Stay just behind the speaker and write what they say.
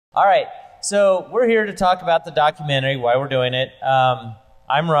All right, so we're here to talk about the documentary, why we're doing it.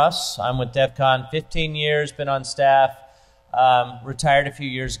 I'm Russ. I'm with DEF CON, 15 years, been on staff, retired a few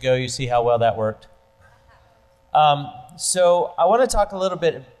years ago. You see how well that worked. So I want to talk a little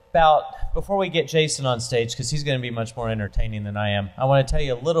bit about, before we get Jason on stage, because he's going to be much more entertaining than I am, I want to tell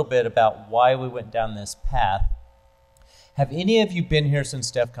you a little bit about why we went down this path. Have any of you been here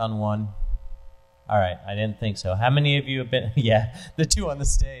since DEF CON 1? All right, I didn't think so. How many of you have been, yeah, the two on the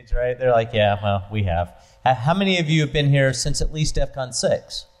stage, right? They're like, yeah, well, we have. How many of you have been here since at least DEF CON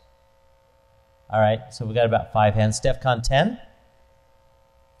 6? All right, so we got about 5 hands. DEF CON 10?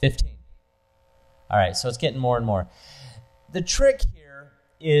 15. All right, so it's getting more and more. The trick here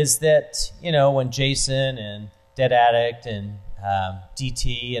is that, you know, when Jason and Dead Addict and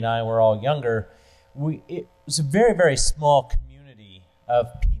DT and I were all younger, it was a very, very small community of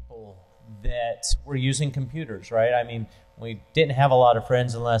people that were using computers, right? I mean, we didn't have a lot of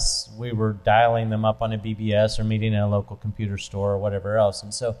friends unless we were dialing them up on a BBS or meeting in a local computer store or whatever else.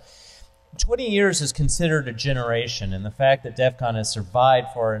 And so 20 years is considered a generation, and the fact that DEF CON has survived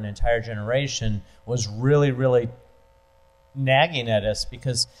for an entire generation was really, really nagging at us,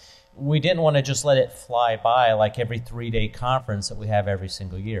 because we didn't want to just let it fly by like every 3-day conference that we have every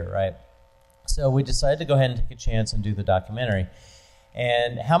single year, right? So we decided to go ahead and take a chance and do the documentary.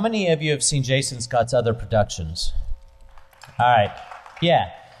 And how many of you have seen Jason Scott's other productions? All right.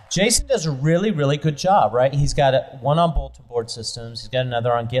 Yeah. Jason does a really, really good job, right? He's got one on bulletin board systems, he's got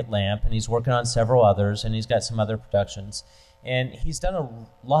another on GitLamp, and he's working on several others, and he's got some other productions. And he's done a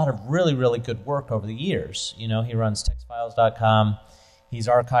lot of really, really good work over the years. You know, he runs textfiles.com. He's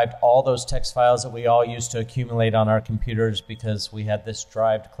archived all those text files that we all used to accumulate on our computers because we had this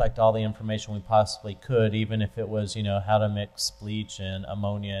drive to collect all the information we possibly could, even if it was, you know, how to mix bleach and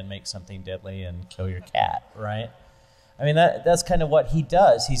ammonia and make something deadly and kill your cat, right? I mean, that's kind of what he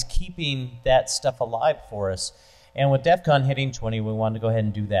does. He's keeping that stuff alive for us. And with DEF CON hitting 20, we wanted to go ahead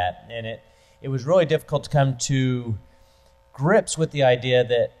and do that. And it was really difficult to come to grips with the idea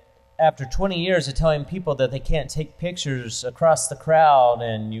that after 20 years of telling people that they can't take pictures across the crowd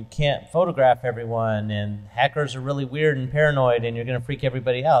and you can't photograph everyone and hackers are really weird and paranoid and you're going to freak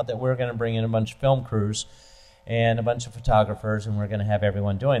everybody out, that we're going to bring in a bunch of film crews and a bunch of photographers and we're going to have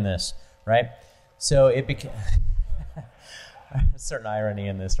everyone doing this, right? So it became a certain irony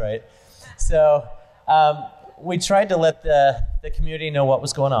in this, right? So we tried to let the community know what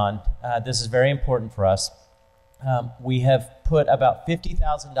was going on. This is very important for us. We have put about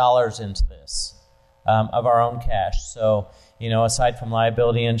 $50,000 into this of our own cash. So, you know, aside from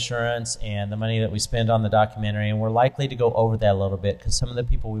liability insurance and the money that we spend on the documentary, and we're likely to go over that a little bit because some of the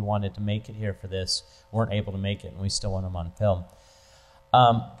people we wanted to make it here for this weren't able to make it, and we still want them on film.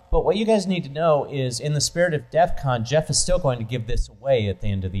 But what you guys need to know is, in the spirit of DEF CON, Jeff is still going to give this away at the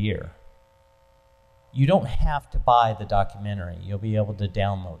end of the year. You don't have to buy the documentary. You'll be able to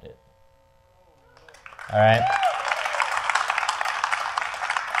download it. All right?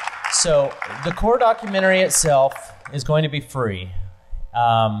 So the core documentary itself is going to be free.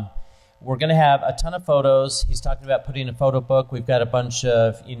 We're going to have a ton of photos. He's talking about putting a photo book. We've got a bunch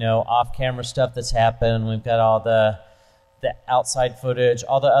of, you know, off-camera stuff that's happened. We've got all the outside footage,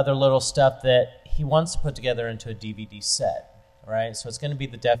 all the other little stuff that he wants to put together into a DVD set, right? So it's going to be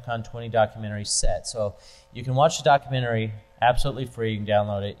the DEF CON 20 documentary set. So you can watch the documentary absolutely free. You can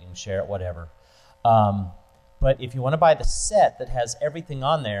download it. You can share it, whatever. But if you want to buy the set that has everything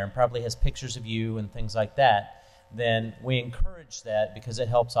on there and probably has pictures of you and things like that, then we encourage that because it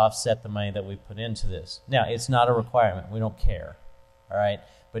helps offset the money that we put into this. Now, it's not a requirement. We don't care, all right?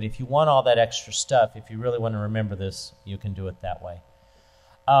 But if you want all that extra stuff, if you really want to remember this, you can do it that way.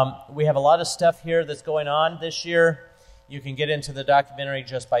 We have a lot of stuff here that's going on this year. You can get into the documentary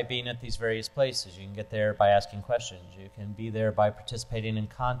just by being at these various places. You can get there by asking questions. You can be there by participating in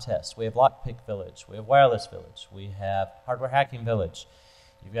contests. We have Lockpick Village. We have Wireless Village. We have Hardware Hacking Village.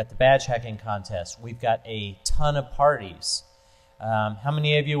 You've got the badge hacking contest. We've got a ton of parties. How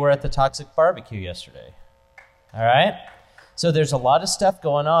many of you were at the Toxic Barbecue yesterday? All right? So there's a lot of stuff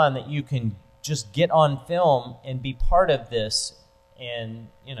going on that you can just get on film and be part of this and,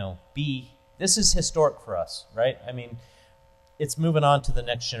 you know, this is historic for us, right? I mean, it's moving on to the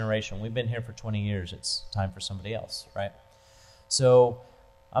next generation. We've been here for 20 years. It's time for somebody else, right? So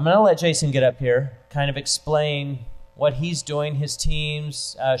I'm going to let Jason get up here, kind of explain what he's doing, his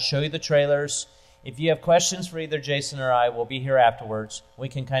teams, show you the trailers. If you have questions for either Jason or I, we'll be here afterwards. We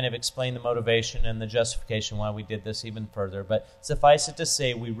can kind of explain the motivation and the justification why we did this even further. But suffice it to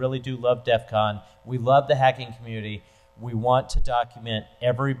say, we really do love DEF CON. We love the hacking community. We want to document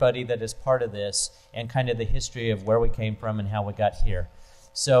everybody that is part of this and kind of the history of where we came from and how we got here.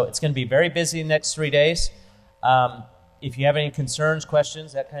 So it's going to be very busy the next 3 days. If you have any concerns,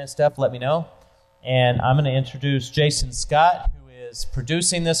 questions, that kind of stuff, let me know. And I'm going to introduce Jason Scott, who is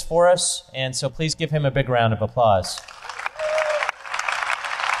producing this for us. And so please give him a big round of applause.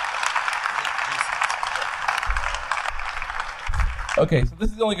 Okay, so this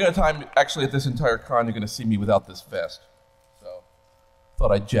is the only good time, actually, at this entire con you're going to see me without this vest. So,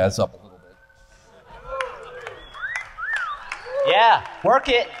 thought I'd jazz up a little bit. Yeah, work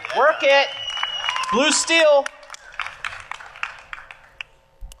it, work it. Blue steel.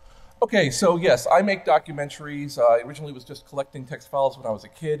 Okay, so yes, I make documentaries. I originally was just collecting text files when I was a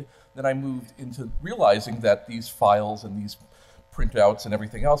kid. Then I moved into realizing that these files and these printouts and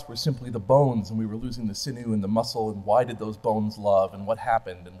everything else were simply the bones, and we were losing the sinew and the muscle, and why did those bones love, and what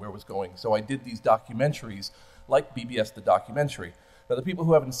happened, and where it was going. So I did these documentaries, like BBS the documentary. Now, the people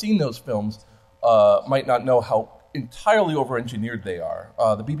who haven't seen those films might not know how entirely over-engineered they are.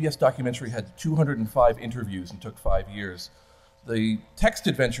 The BBS documentary had 205 interviews and took 5 years. The text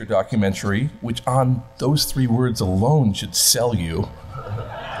adventure documentary, which on those 3 words alone should sell you,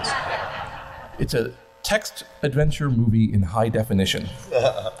 it's a text adventure movie in high definition.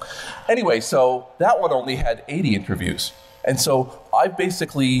 Anyway, so that one only had 80 interviews. And so I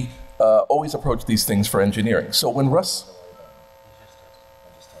basically always approach these things for engineering. So when Russ...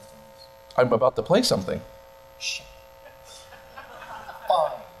 I'm about to play something.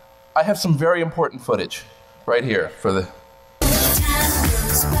 I have some very important footage right here for the...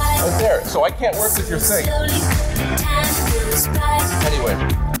 Right there. So I can't work with your thing. Anyway,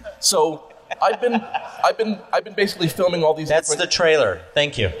 so I've been basically filming all these. That's the trailer.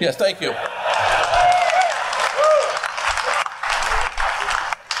 Thank you. Yes, thank you.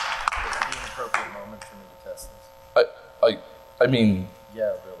 I mean. Yeah,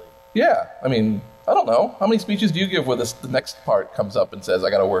 really. Yeah, I mean, I don't know. How many speeches do you give where the next part comes up and says, "I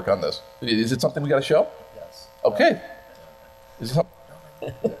got to work on this"? Is it something we got to show? Yes. Okay. Is it something?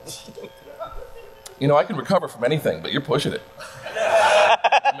 You know, I can recover from anything, but you're pushing it.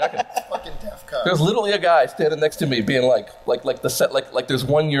 I mean, It's fucking DEFCON. there's literally a guy standing next to me being like the set, like there's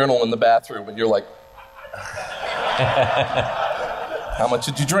one urinal in the bathroom, and you're like, how much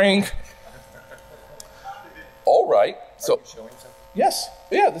did you drink? All right. So, yes.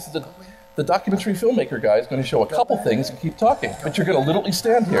 Yeah, this is the documentary filmmaker guy is going to show a couple things and keep talking, but you're going to literally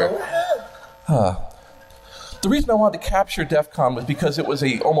stand here. The reason I wanted to capture DEF CON was because it was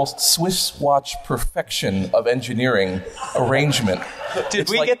a almost Swiss watch perfection of engineering arrangement. Did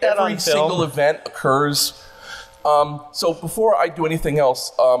we get that on film? Every single event occurs. So before I do anything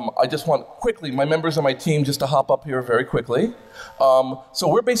else, I just want quickly, my members of my team, just to hop up here very quickly. So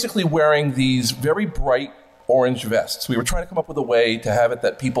we're basically wearing these very bright orange vests. We were trying to come up with a way to have it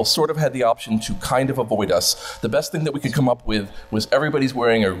that people sort of had the option to kind of avoid us. The best thing that we could come up with was everybody's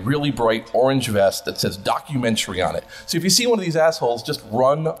wearing a really bright orange vest that says documentary on it. So if you see one of these assholes, just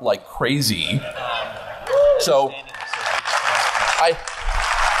run like crazy. So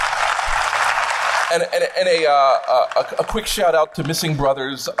a quick shout out to Missing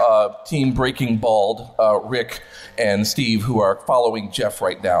Brothers, team Breaking Bald, Rick and Steve, who are following Jeff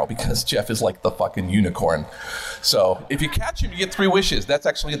right now because Jeff is like the fucking unicorn. So if you catch him, you get 3 wishes. That's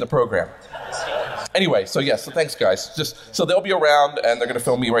actually in the program. Anyway, so yes, so thanks guys. So they'll be around and they're gonna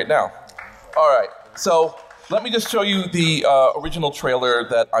film me right now. All right, so let me just show you the original trailer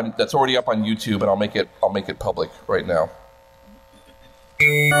that's already up on YouTube, and I'll make it public right now.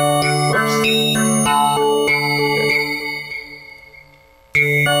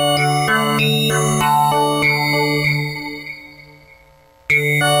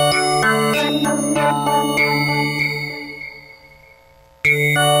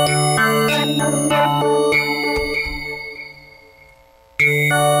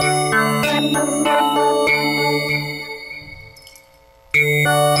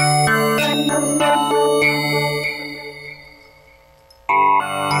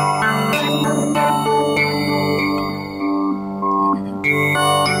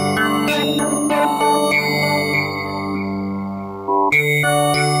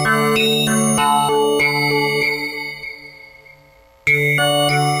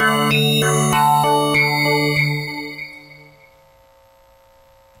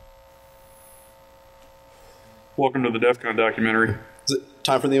 Welcome to the DEF CON documentary. Is it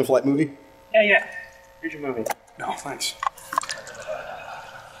time for the in-flight movie? Yeah. Here's your movie. No, thanks.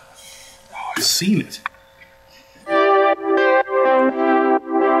 Oh, I've seen it.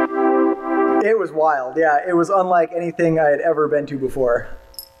 It was wild, yeah. It was unlike anything I had ever been to before.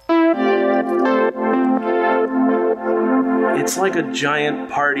 It's like a giant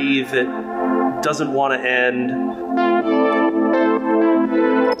party that doesn't want to end.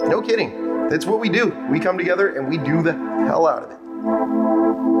 No kidding. That's what we do. We come together and we do the hell out of it.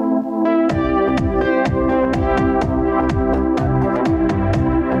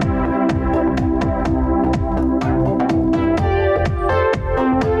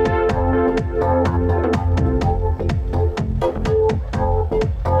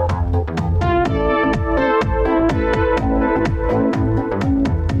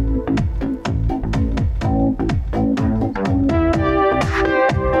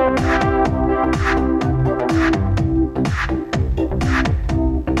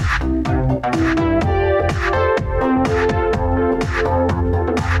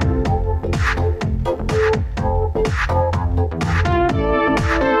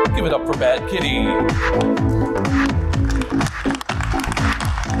 Give it up for Bad Kitty.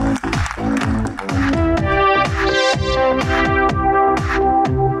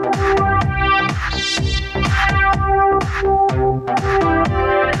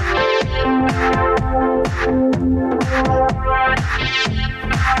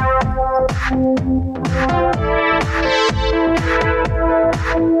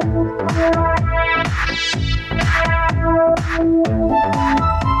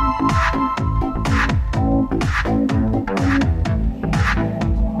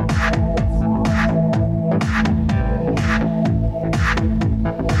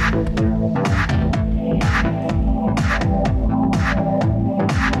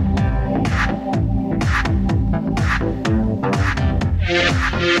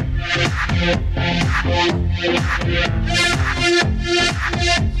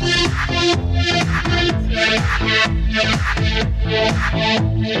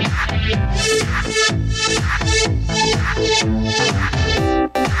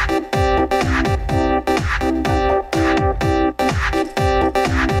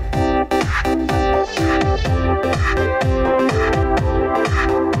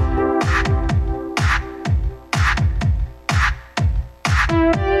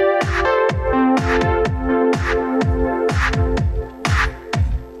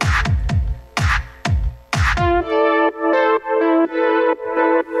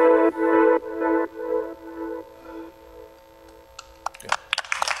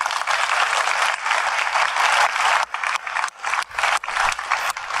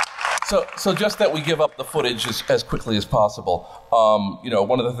 So just that we give up the footage as quickly as possible. You know,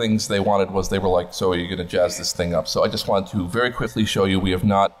 one of the things they wanted was they were like, so are you going to jazz this thing up? So I just wanted to very quickly show you, we have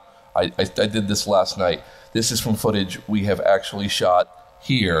not, I did this last night. This is from footage we have actually shot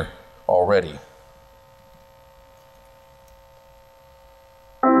here already.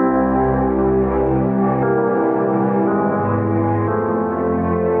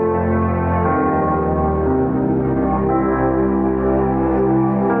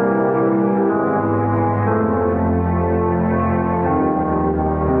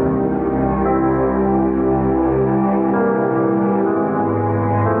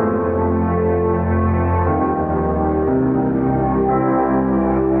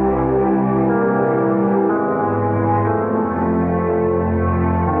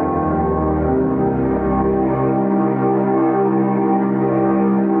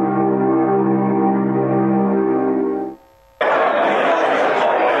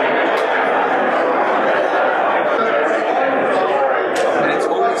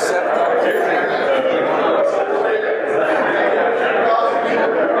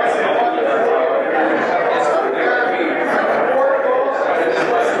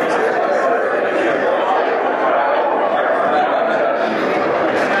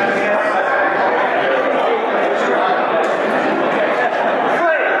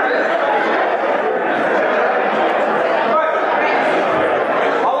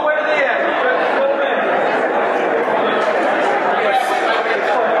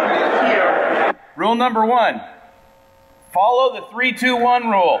 Rule number 1, follow the 3-2-1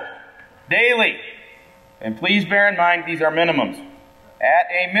 rule daily. And please bear in mind these are minimums. At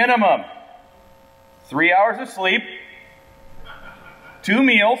a minimum, 3 hours of sleep, 2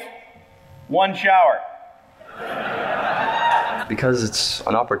 meals, 1 shower. Because it's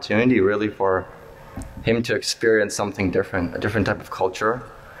an opportunity really for him to experience something different, a different type of culture.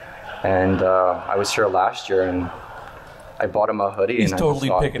 And I was here last year and I bought him a hoodie. He's and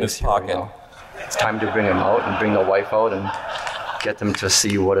totally I just thought picking his this year, pocket. you know, it's time to bring him out and bring the wife out and get them to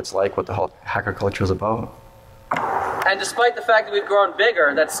see what it's like, what the whole hacker culture is about. And despite the fact that we've grown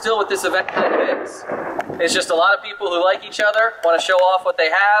bigger, that's still what this event kind of is. It's just a lot of people who like each other, want to show off what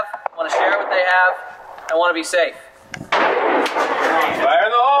they have, want to share what they have, and want to be safe. Fire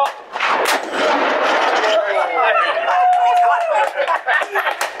in the hole!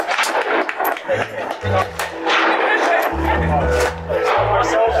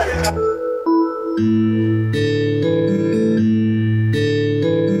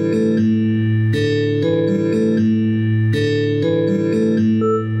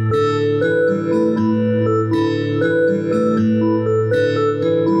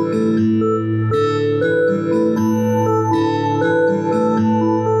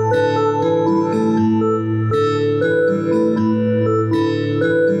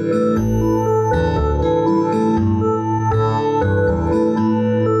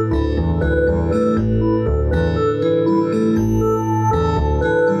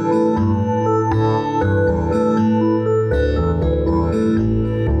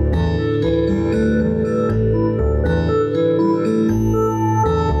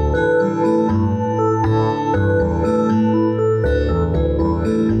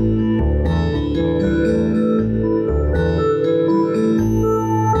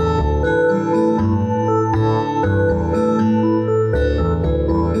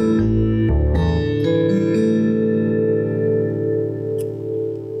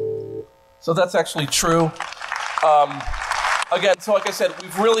 So that's actually true. Again, so like I said,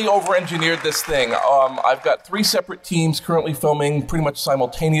 we've really over-engineered this thing. I've got 3 separate teams currently filming pretty much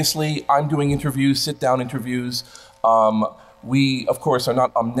simultaneously. I'm doing interviews, sit-down interviews. We, of course, are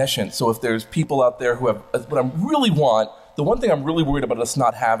not omniscient, so if there's people out there who have, what I really want, the one thing I'm really worried about us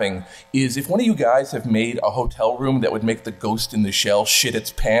not having is if one of you guys have made a hotel room that would make the ghost in the shell shit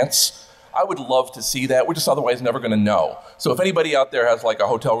its pants, I would love to see that. We're just otherwise never going to know. So if anybody out there has like a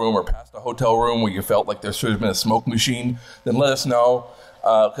hotel room or past a hotel room where you felt like there should have been a smoke machine, then let us know,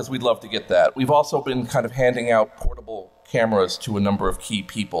 because we'd love to get that. We've also been kind of handing out portable cameras to a number of key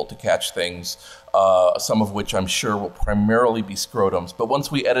people to catch things, some of which I'm sure will primarily be scrotums. But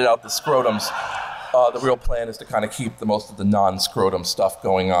once we edit out the scrotums, the real plan is to kind of keep the most of the non-scrotum stuff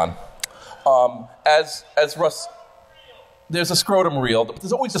going on. As Russ... There's a scrotum reel.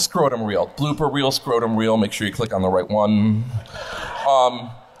 There's always a scrotum reel. Blooper reel, scrotum reel. Make sure you click on the right one.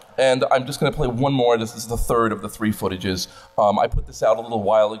 And I'm just going to play one more. This is the third of the 3 footages. I put this out a little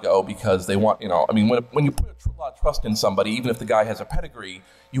while ago because they want, I mean, when you put a lot of trust in somebody, even if the guy has a pedigree,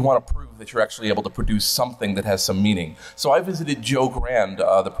 you want to prove that you're actually able to produce something that has some meaning. So I visited Joe Grand,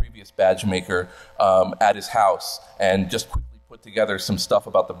 the previous badge maker, at his house, and just quickly put together some stuff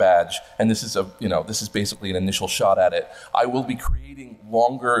about the badge, and this is this is basically an initial shot at it. I will be creating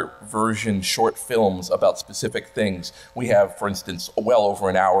longer version short films about specific things. We have, for instance, well over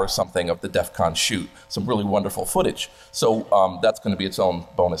an hour or something of the DEF CON shoot, some really wonderful footage. So that's going to be its own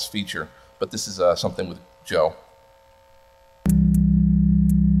bonus feature. But this is something with Joe.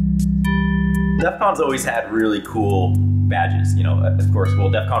 DEF CON's always had really cool badges, of course. Well,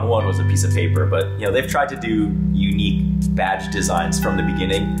 DEF CON 1 was a piece of paper, but they've tried to do unique badge designs from the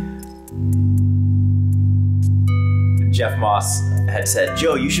beginning. Jeff Moss had said,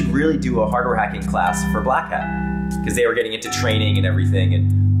 Joe, you should really do a hardware hacking class for Black Hat, because they were getting into training and everything,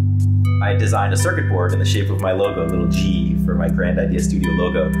 and I designed a circuit board in the shape of my logo, a little G for my Grand Idea Studio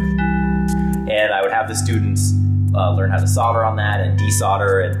logo, and I would have the students learn how to solder on that and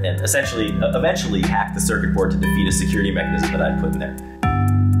desolder and essentially, eventually hack the circuit board to defeat a security mechanism that I'd put in there.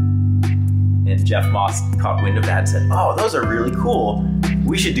 And Jeff Moss caught wind of that and said, oh, those are really cool.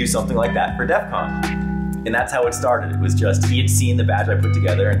 We should do something like that for DEF CON. And that's how it started. It was just, he had seen the badge I put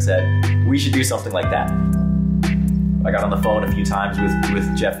together and said, we should do something like that. I got on the phone a few times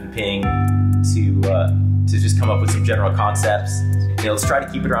with Jeff and Ping to just come up with some general concepts. Let's try to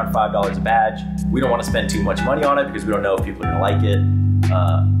keep it around $5 a badge. We don't want to spend too much money on it because we don't know if people are going to like it.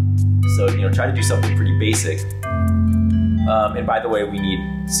 So try to do something pretty basic. And by the way, we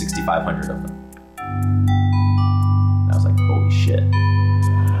need 6,500 of them. And I was like, holy shit.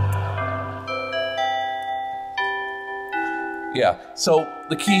 Yeah, so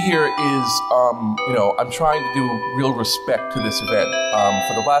the key here is, I'm trying to do real respect to this event.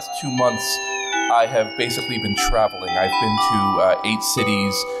 For the last 2 months, I have basically been traveling. I've been to 8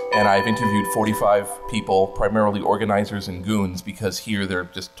 cities, and I've interviewed 45 people, primarily organizers and goons, because here they're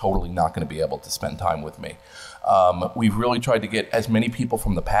just totally not going to be able to spend time with me. We've really tried to get as many people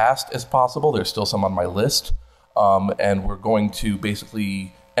from the past as possible. There's still some on my list, and we're going to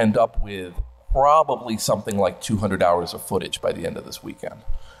basically end up with probably something like 200 hours of footage by the end of this weekend.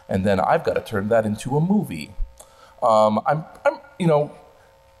 And then I've got to turn that into a movie.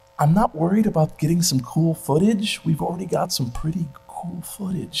 I'm not worried about getting some cool footage. We've already got some pretty cool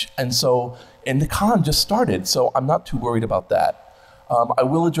footage. And the con just started, so I'm not too worried about that. I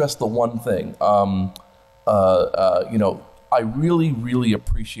will address the one thing. I really, really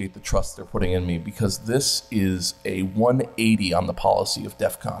appreciate the trust they're putting in me, because this is a 180 on the policy of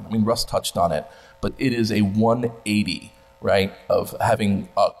DEF CON. I mean, Russ touched on it, but it is a 180, right, of having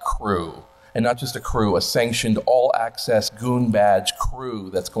a crew. And not just a crew, a sanctioned all-access goon badge crew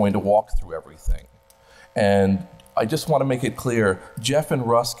that's going to walk through everything. And I just want to make it clear, Jeff and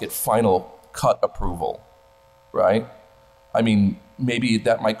Russ get final cut approval, right? I mean, maybe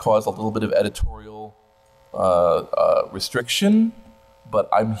that might cause a little bit of editorial restriction, but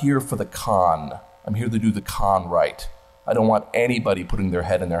I'm here for the con. I'm here to do the con right. I don't want anybody putting their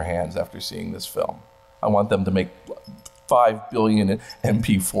head in their hands after seeing this film. I want them to make 5 billion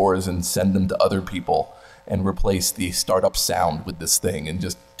MP4s and send them to other people and replace the startup sound with this thing and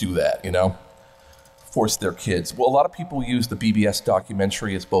just do that, Force their kids. Well, a lot of people use the BBS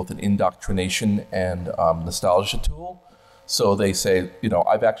documentary as both an indoctrination and nostalgia tool. So they say,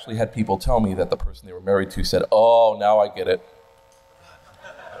 I've actually had people tell me that the person they were married to said, oh, now I get it.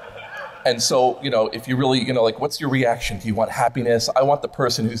 And so, if you really, what's your reaction? Do you want happiness? I want the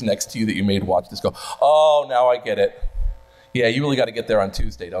person who's next to you that you made watch this go, oh, now I get it. Yeah, you really got to get there on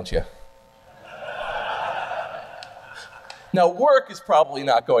Tuesday, don't you? Now, work is probably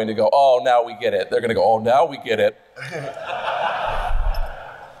not going to go, oh, now we get it. They're going to go, oh, now we get it.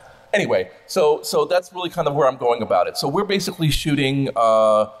 Anyway, so that's really kind of where I'm going about it. So we're basically shooting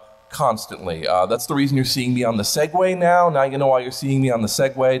constantly. That's the reason you're seeing me on the Segway now. Now you know why you're seeing me on the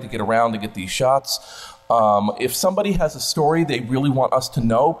Segway, to get around to get these shots. If somebody has a story they really want us to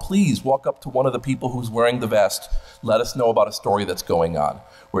know, please walk up to one of the people who's wearing the vest. Let us know about a story that's going on.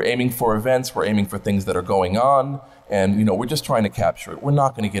 We're aiming for events. We're aiming for things that are going on. And, you know, we're just trying to capture it. We're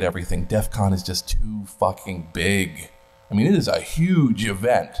not going to get everything. DEF CON is just too fucking big. I mean, it is a huge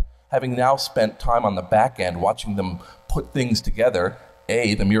event. Having now spent time on the back end watching them put things together,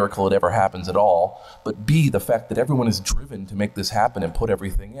 A, the miracle it ever happens at all, but B, the fact that everyone is driven to make this happen and put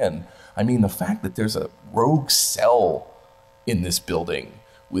everything in. I mean, the fact that there's a rogue cell in this building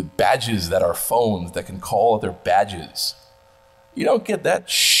with badges that are phones that can call other badges. You don't get that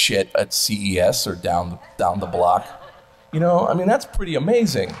shit at CES or down the block. You know, I mean, that's pretty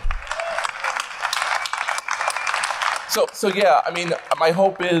amazing. So yeah, I mean, my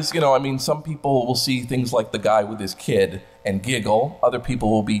hope is, you know, I mean, some people will see things like the guy with his kid and giggle. Other people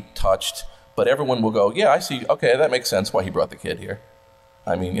will be touched. But everyone will go, yeah, I see. Okay, that makes sense why he brought the kid here.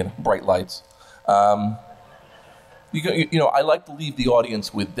 I mean, you know, bright lights. You know, I like to leave the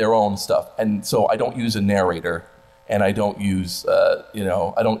audience with their own stuff. And so I don't use a narrator. And I don't use, you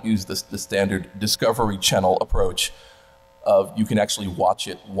know, I don't use the standard Discovery Channel approach of you can actually watch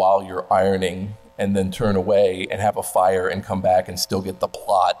it while you're ironing and then turn away and have a fire and come back and still get the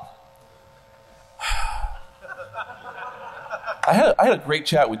plot. I had a great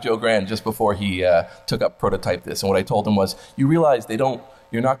chat with Joe Grand just before he took up Prototype This, and what I told him was, you realize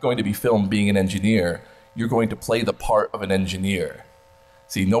you're not going to be filmed being an engineer, you're going to play the part of an engineer.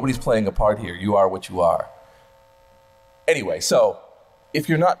 See, nobody's playing a part here, you are what you are. Anyway, so, if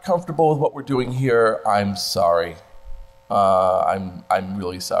you're not comfortable with what we're doing here, I'm sorry. I'm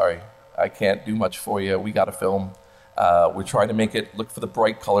really sorry. I can't do much for you. We got to film. We're trying to make it look for the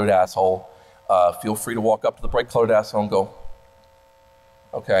bright-colored asshole. Feel free to walk up to the bright-colored asshole and go,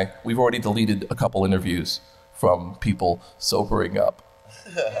 okay, we've already deleted a couple interviews from people sobering up.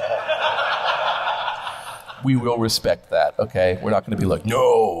 We will respect that, okay? We're not going to be like,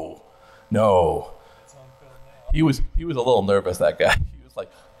 no. He was a little nervous, that guy. He was like,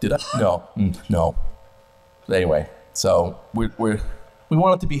 did I? No. No. Anyway, so we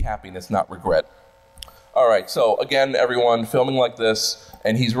want it to be happiness, not regret. All right, so again, everyone, filming like this,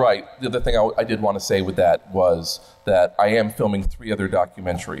 and he's right. The other thing I did want to say with that was that I am filming 3 other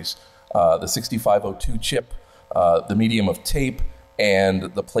documentaries. The 6502 chip, the medium of tape,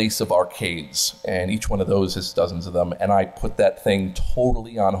 and the place of arcades. And each one of those has dozens of them. And I put that thing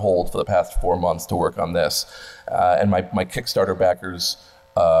totally on hold for the past 4 months to work on this. And my Kickstarter backers,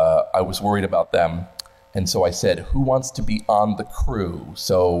 I was worried about them. And so I said, who wants to be on the crew?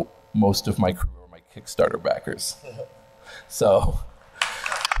 So most of my crew are my Kickstarter backers. So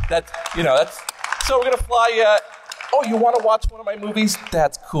so we're going to fly. Oh, you want to watch one of my movies?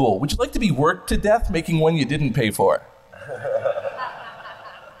 That's cool. Would you like to be worked to death making one you didn't pay for?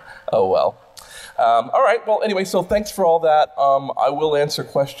 Oh, well. All right. Well, anyway, so thanks for all that. I will answer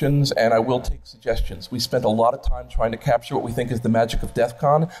questions, and I will take suggestions. We spent a lot of time trying to capture what we think is the magic of DEF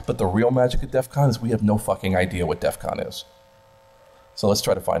CON, but the real magic of DEF CON is we have no fucking idea what DEF CON is. So let's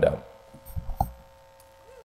try to find out.